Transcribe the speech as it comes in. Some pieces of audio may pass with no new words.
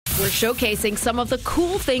We're showcasing some of the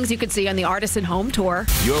cool things you can see on the Artisan Home Tour.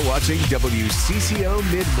 You're watching WCCO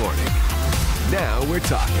Mid-Morning. Now we're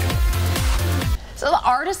talking. So the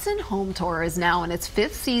Artisan Home Tour is now in its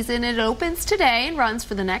 5th season. It opens today and runs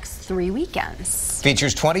for the next 3 weekends.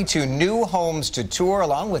 Features 22 new homes to tour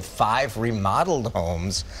along with 5 remodeled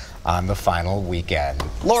homes on the final weekend.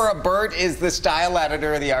 Laura Burt is the style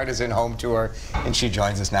editor of the Artisan Home Tour, and she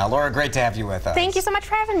joins us now. Laura, great to have you with us. Thank you so much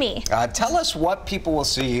for having me. Tell us what people will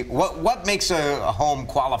see. What makes a home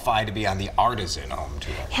qualify to be on the Artisan Home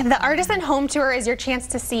Tour? Yeah, the Artisan Home Tour is your chance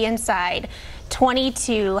to see inside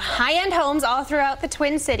 22 high-end homes all throughout the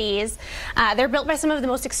Twin Cities. They're built by some of the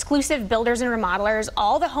most exclusive builders and remodelers.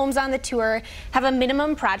 All the homes on the tour have a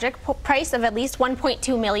minimum project price of at least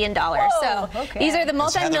 $1.2 million. So these are the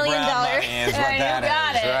multi-million dollar.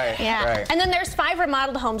 Right. And then there's 5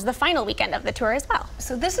 remodeled homes the final weekend of the tour as well.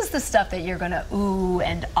 So this is the stuff that you're going to ooh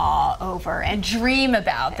and ah over and dream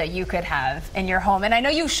about that you could have in your home. And I know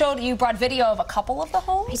you brought video of a couple of the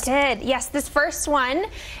homes. I did. Yes, this first one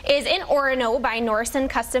is in Orono by Norson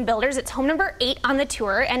Custom Builders. It's home number 8 on the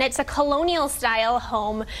tour, and it's a colonial style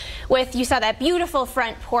home with, you saw that beautiful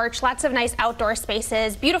front porch, lots of nice outdoor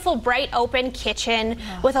spaces, beautiful bright open kitchen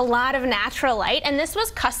with a lot of natural light. And this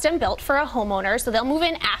was custom built for a homeowner, so they'll move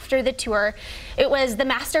in after the tour. It was the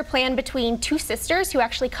master plan between 2 sisters who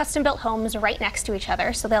actually custom built homes right next to each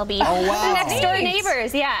other, so they'll be the next door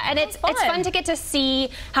neighbors. Yeah, and it's fun to get to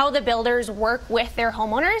see how the builders work with their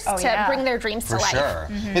homeowners to bring their dreams to life. Sure.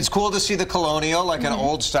 It's cool to see the colonial, like an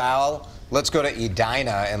old style. Let's go to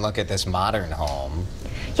Edina and look at this modern home.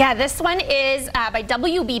 Yeah, this one is by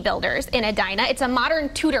WB Builders in Edina. It's a modern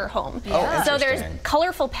Tudor home. So there's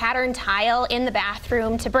colorful pattern tile in the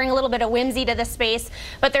bathroom to bring a little bit of whimsy to the space,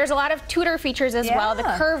 but there's a lot of Tudor features as well. The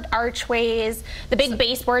curved archways, the big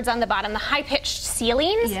baseboards on the bottom, the high-pitched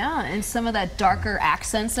ceilings. Yeah, and some of that darker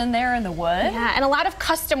accents in there in the wood. Yeah, and a lot of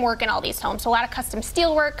custom work in all these homes. So a lot of custom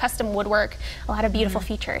steelwork, custom woodwork, a lot of beautiful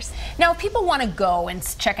features. Now, if people want to go and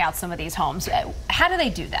check out some of these homes, how do they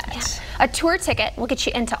do that? A tour ticket will get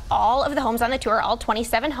you into all of the homes on the tour, all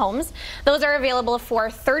 27 homes. Those are available for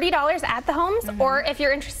 $30 at the homes, or if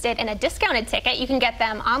you're interested in a discounted ticket, you can get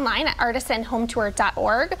them online at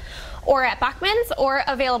artisanhometour.org or at Bachman's, or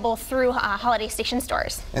available through Holiday Station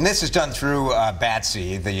stores. And this is done through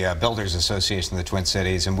BATSI, the Builders Association of the Twin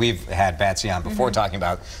Cities, and we've had BATSI on before talking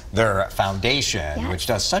about their foundation, which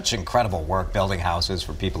does such incredible work building houses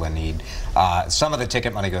for people in need. Some of the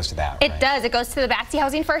ticket money goes to that, It does. It goes to the BATSI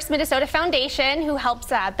Housing First Minnesota Foundation, who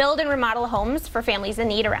helps build and remodel homes for families in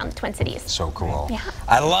need around the Twin Cities. So cool.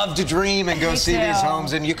 I love to dream and go see these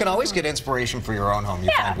homes, and you can always get inspiration for your own home. You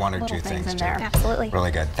find 1 or 2 things too. Absolutely. Really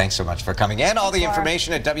good. Thanks so much for coming in. All the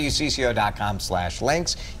information at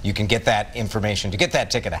WCCO.com/links. You can get that information to get that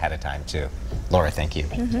ticket ahead of time too. Laura, thank you.